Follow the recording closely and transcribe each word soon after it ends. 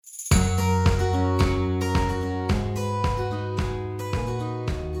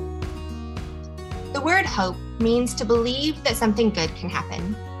The word hope means to believe that something good can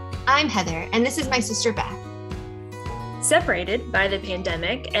happen. I'm Heather, and this is my sister Beth. Separated by the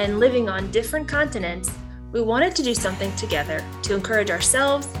pandemic and living on different continents, we wanted to do something together to encourage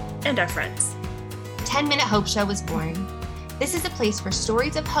ourselves and our friends. 10-Minute Hope Show was born. This is a place for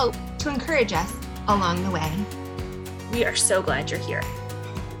stories of hope to encourage us along the way. We are so glad you're here.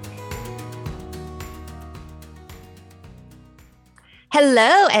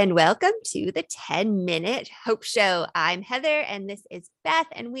 Hello and welcome to the 10-Minute Hope Show. I'm Heather and this is Beth,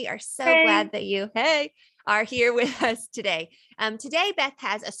 and we are so glad that you are here with us today. Today, Beth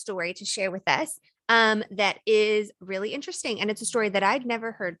has a story to share with us that is really interesting, and it's a story that I'd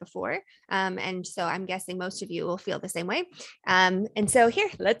never heard before. And so I'm guessing most of you will feel the same way. And so here,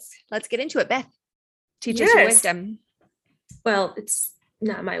 let's get into it. Beth, teach us your wisdom. Well, it's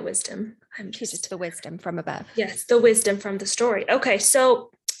not my wisdom. Teach us the wisdom from above. Yes, the wisdom from the story. Okay,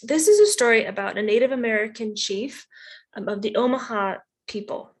 so this is a story about a Native American chief of the Omaha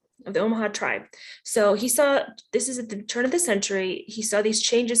people, of the Omaha tribe. So he saw, this is at the turn of the century, he saw these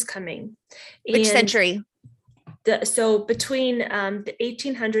changes coming. Which century? So between the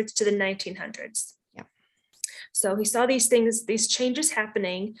 1800s to the 1900s. Yeah. So he saw these things, these changes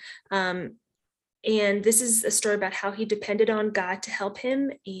happening. And this is a story about how he depended on God to help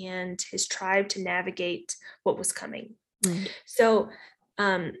him and his tribe to navigate what was coming. Mm. So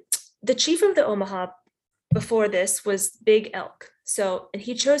the chief of the Omaha before this was Big Elk. And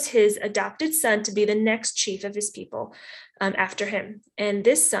he chose his adopted son to be the next chief of his people after him. And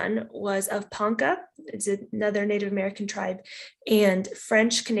this son was of Ponca, it's another Native American tribe, and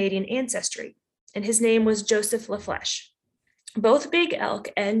French Canadian ancestry. And his name was Joseph La Flesche. Both Big Elk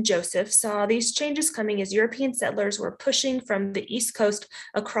and Joseph saw these changes coming as European settlers were pushing from the East Coast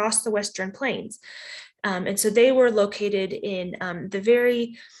across the Western Plains. And so they were located in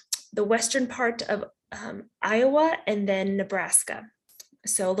the western part of Iowa and then Nebraska.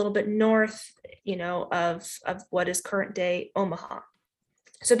 So a little bit north, of what is current day Omaha.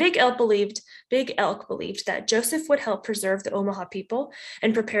 So Big Elk believed that Joseph would help preserve the Omaha people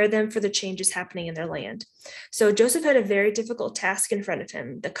and prepare them for the changes happening in their land. So Joseph had a very difficult task in front of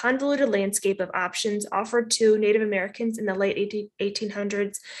him. The convoluted landscape of options offered to Native Americans in the late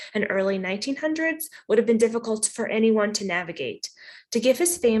 1800s and early 1900s would have been difficult for anyone to navigate. To give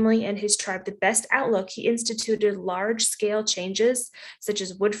his family and his tribe the best outlook, he instituted large-scale changes, such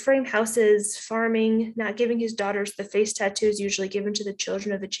as wood frame houses, farming, not giving his daughters the face tattoos usually given to the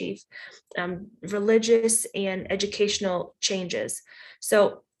children of the chief, religious and educational changes.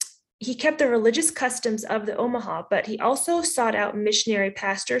 So he kept the religious customs of the Omaha, but he also sought out missionary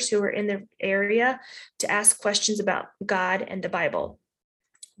pastors who were in the area to ask questions about God and the Bible.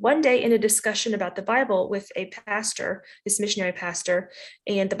 One day in a discussion about the Bible with a pastor, this missionary pastor,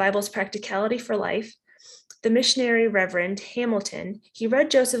 and the Bible's practicality for life, the missionary Reverend Hamilton, he read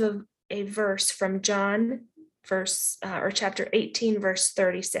Joseph a verse from John, chapter 18, verse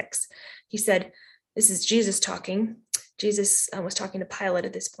 36. He said, this is Jesus talking. Jesus was talking to Pilate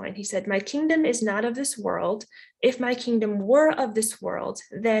at this point. He said, "My kingdom is not of this world. If my kingdom were of this world,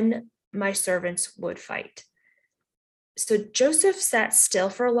 then my servants would fight." So Joseph sat still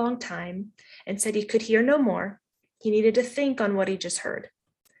for a long time and said he could hear no more. He needed to think on what he just heard.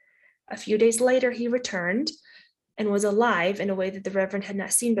 A few days later, he returned and was alive in a way that the Reverend had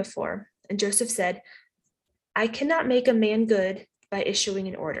not seen before. And Joseph said, "I cannot make a man good by issuing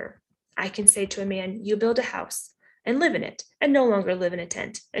an order. I can say to a man, you build a house and live in it and no longer live in a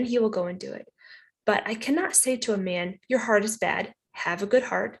tent, and he will go and do it. But I cannot say to a man, your heart is bad, have a good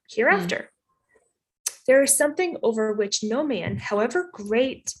heart hereafter." There is something over which no man, however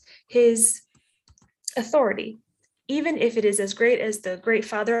great his authority, even if it is as great as the great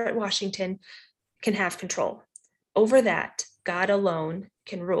father at Washington, can have control. Over that, God alone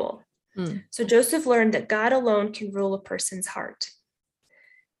can rule. So Joseph learned that God alone can rule a person's heart.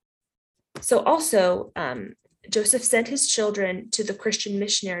 So also, Joseph sent his children to the Christian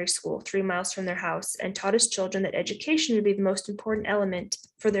missionary school 3 miles from their house and taught his children that education would be the most important element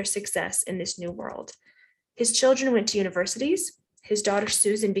for their success in this new world. His children went to universities. His daughter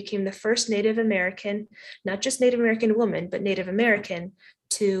Susan became the first Native American, not just Native American woman, but Native American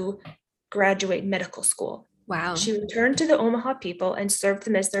to graduate medical school. Wow. She returned to the Omaha people and served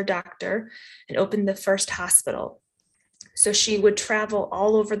them as their doctor and opened the first hospital. So she would travel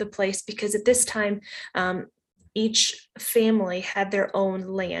all over the place because at this time, each family had their own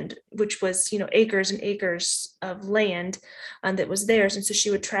land, which was, acres and acres of land that was theirs. And so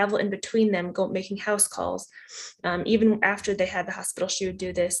she would travel in between them, go making house calls. Even after they had the hospital, she would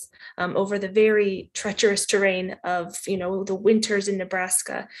do this over the very treacherous terrain of, the winters in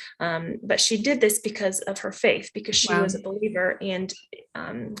Nebraska. But she did this because of her faith, because she Wow. was a believer, and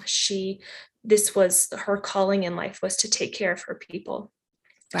this was her calling in life, was to take care of her people.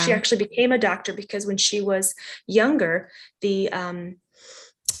 She Wow. actually became a doctor because when she was younger, they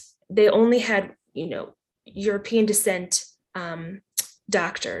only had, European descent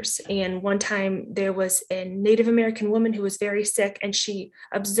doctors. And one time there was a Native American woman who was very sick, and she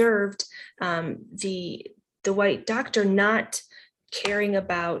observed the white doctor not caring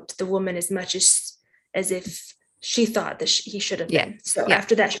about the woman as much as if she thought that he should have Yeah. been. So Yeah.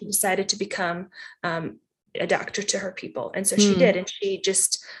 after that, she decided to become a doctor to her people. And so she did, and she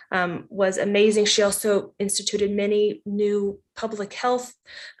just was amazing. She also instituted many new public health,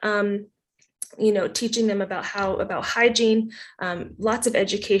 teaching them about hygiene. Lots of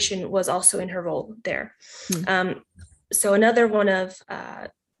education was also in her role there. So another one of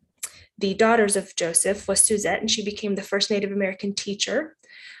the daughters of Joseph was Suzette, and she became the first Native American teacher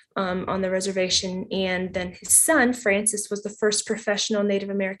on the reservation. And then his son, Francis, was the first professional Native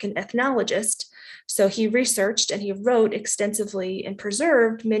American ethnologist. So he researched and he wrote extensively and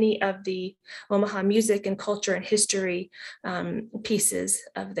preserved many of the Omaha music and culture and history pieces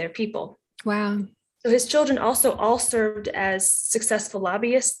of their people. Wow. So his children also all served as successful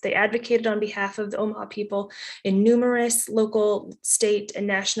lobbyists. They advocated on behalf of the Omaha people in numerous local, state, and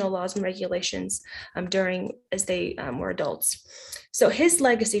national laws and regulations as they were adults. So his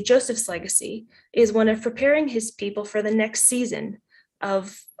legacy, Joseph's legacy, is one of preparing his people for the next season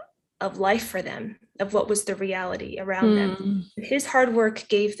of life for them, of what was the reality around them. His hard work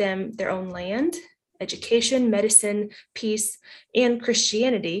gave them their own land, education, medicine, peace, and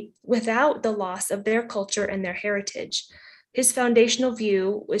Christianity without the loss of their culture and their heritage. His foundational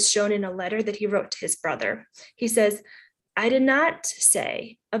view was shown in a letter that he wrote to his brother. He says, "I did not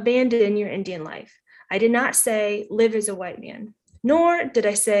say, abandon your Indian life. I did not say, live as a white man, nor did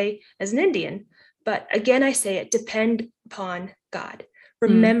I say, as an Indian. But again, I say it, depend upon God.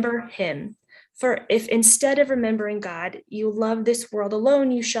 Remember him. For if instead of remembering God, you love this world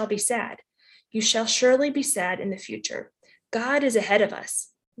alone, you shall be sad. You shall surely be sad in the future. God is ahead of us.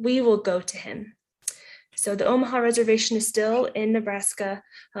 We will go to him." So the Omaha Reservation is still in Nebraska,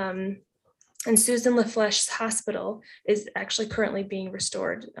 and Susan La Flesche Hospital is actually currently being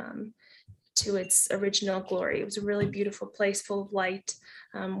restored to its original glory. It was a really beautiful place, full of light,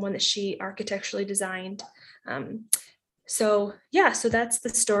 one that she architecturally designed. So that's the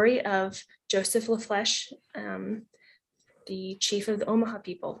story of Joseph La Flesche, the chief of the Omaha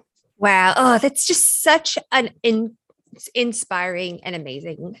people. Wow. Oh, that's just such an inspiring and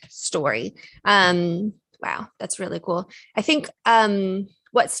amazing story. Wow, that's really cool. I think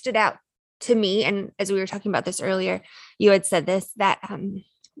what stood out to me, and as we were talking about this earlier, you had said this, that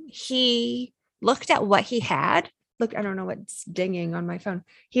he looked at what he had. Look, I don't know what's dinging on my phone.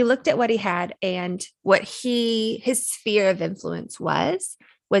 He looked at what he had, and what his sphere of influence was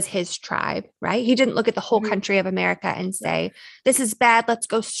his tribe, right? He didn't look at the whole country of America and say, this is bad, let's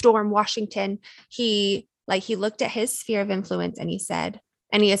go storm Washington. He looked at his sphere of influence, and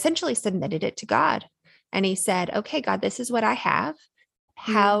he essentially submitted it to God. And he said, okay, God, this is what I have.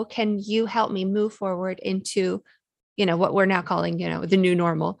 How can you help me move forward into, what we're now calling, the new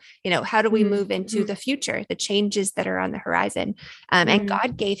normal? How do we move into the future, the changes that are on the horizon? And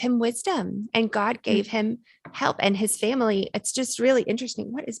God gave him wisdom, and God gave him help, and his family. It's just really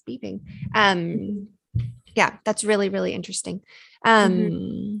interesting. What is beeping? Yeah, that's really, really interesting.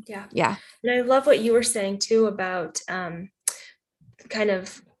 Yeah. And I love what you were saying too about kind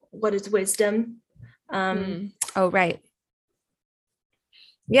of what is wisdom. Oh, right.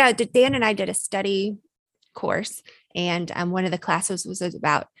 Yeah, Dan and I did a study course, and one of the classes was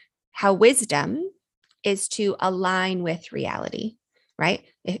about how wisdom is to align with reality, right?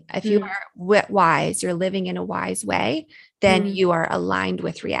 If you are wise, you're living in a wise way, then you are aligned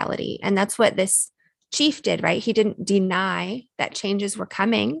with reality. And that's what this chief did, right? He didn't deny that changes were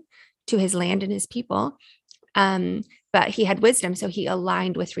coming to his land and his people, but he had wisdom, so he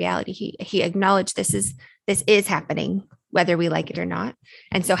aligned with reality. He acknowledged this is happening, whether we like it or not.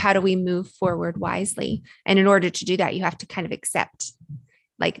 And so how do we move forward wisely? And in order to do that, you have to kind of accept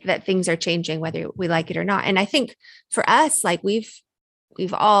that things are changing, whether we like it or not. And I think for us, we've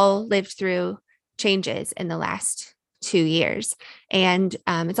all lived through changes in the last 2 years. And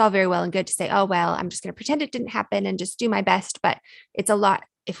it's all very well and good to say, oh, well, I'm just going to pretend it didn't happen and just do my best. But it's a lot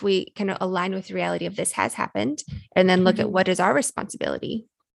if we can align with the reality of this has happened, and then look at what is our responsibility.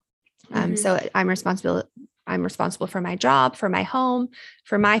 So I'm responsible for my job, for my home,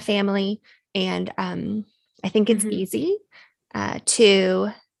 for my family. And I think it's easy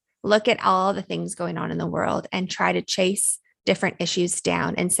to look at all the things going on in the world and try to chase different issues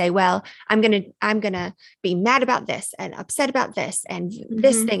down and say, well, I'm going to be mad about this and upset about this and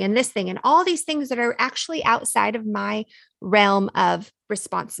this thing and all these things that are actually outside of my realm of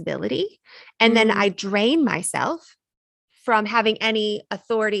responsibility. And then I drain myself from having any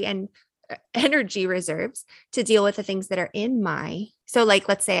authority and energy reserves to deal with the things that are in my, so like,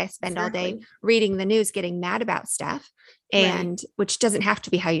 let's say I spend all day reading the news, getting mad about stuff, and which doesn't have to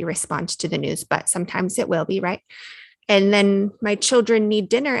be how you respond to the news, but sometimes it will be, right? And then my children need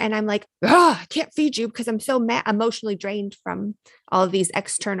dinner and I'm like, oh, I can't feed you because I'm so emotionally drained from all of these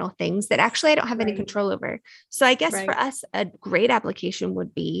external things that actually I don't have any control over. So I guess for us, a great application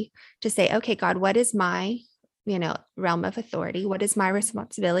would be to say, okay, God, what is my, realm of authority? What is my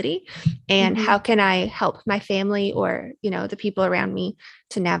responsibility? And how can I help my family or, the people around me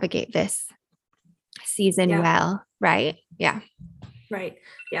to navigate this season well? Right. Yeah. Right.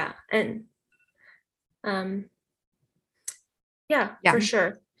 Yeah. And, for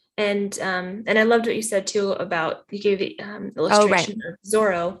sure. And I loved what you said too about, you gave the illustration of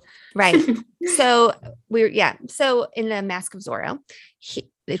Zorro. Right. So so in the Mask of Zorro,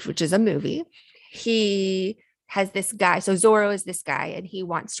 which is a movie, he has this guy. So Zorro is this guy and he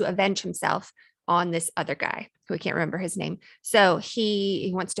wants to avenge himself on this other guy who I can't remember his name. So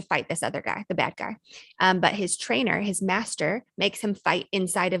he wants to fight this other guy, the bad guy. But his trainer, his master, makes him fight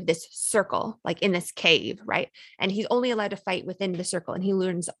inside of this circle, like in this cave, right? And he's only allowed to fight within the circle. And he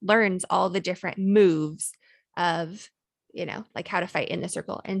learns all the different moves of, like how to fight in the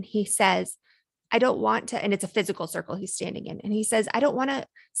circle. And he says, I don't want to, and it's a physical circle he's standing in. And he says, I don't want to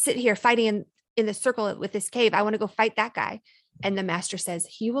sit here fighting in the circle with this cave. I want to go fight that guy. And the master says,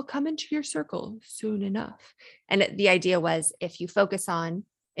 he will come into your circle soon enough. And the idea was if he focused on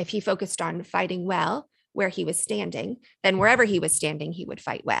fighting well where he was standing, then wherever he was standing, he would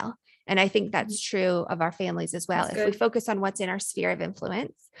fight well. And I think that's true of our families as well. If we focus on what's in our sphere of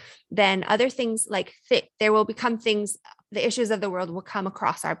influence, then other things like there will become things, the issues of the world will come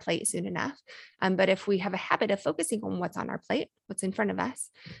across our plate soon enough. But if we have a habit of focusing on what's on our plate, what's in front of us,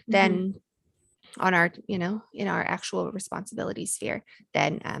 then on our, in our actual responsibility sphere,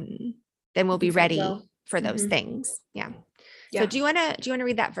 then we'll be ready for those things. Yeah. So do you want to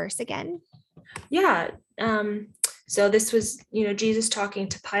read that verse again? Yeah. So this was, Jesus talking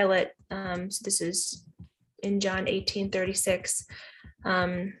to Pilate. So this is in John 18:36.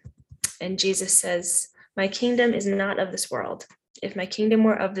 And Jesus says, my kingdom is not of this world. If my kingdom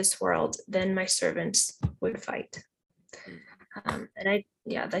were of this world, then my servants would fight. And I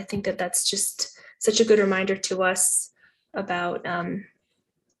think that that's just such a good reminder to us about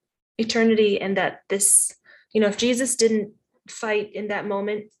eternity, and that this, if Jesus didn't fight in that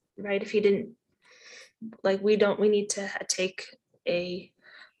moment, right? If he didn't, we need to take a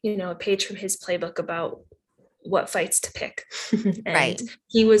page from his playbook about what fights to pick. And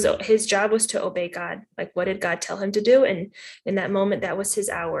his job was to obey God. Like, what did God tell him to do? And in that moment, that was his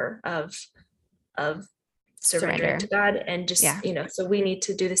hour of surrendering to God. And just, so we need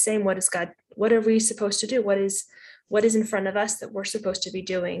to do the same. What are we supposed to do? What is in front of us that we're supposed to be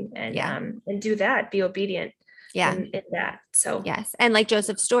doing? And do that, be obedient in that. So yes. And like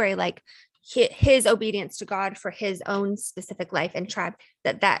Joseph's story, like his obedience to God for his own specific life and tribe,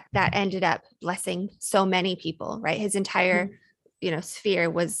 that ended up blessing so many people, right? His entire sphere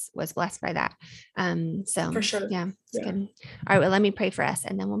was blessed by that. So for sure. Yeah, it's good. All right, well, let me pray for us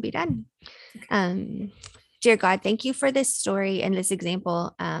and then we'll be done. Dear God, thank you for this story and this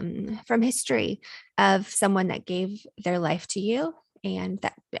example from history of someone that gave their life to you and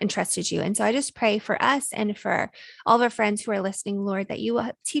that entrusted you. And so I just pray for us and for all of our friends who are listening, Lord, that you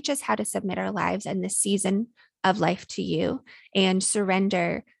will teach us how to submit our lives in this season of life to you and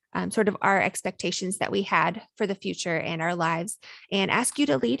surrender sort of our expectations that we had for the future and our lives, and ask you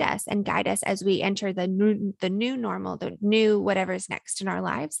to lead us and guide us as we enter the new normal, the new whatever's next in our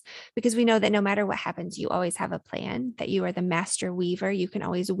lives, because we know that no matter what happens, you always have a plan, that you are the master weaver. You can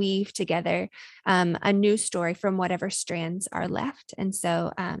always weave together a new story from whatever strands are left. And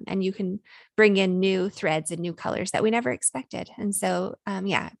so, and you can bring in new threads and new colors that we never expected. And so,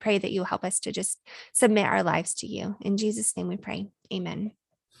 pray that you help us to just submit our lives to you. In Jesus' name we pray. Amen.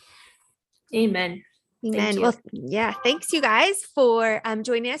 Amen. Amen. Well, thanks you guys for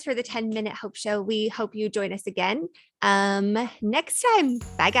joining us for the 10-minute Hope Show. We hope you join us again next time.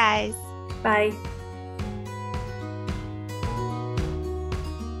 Bye, guys. Bye.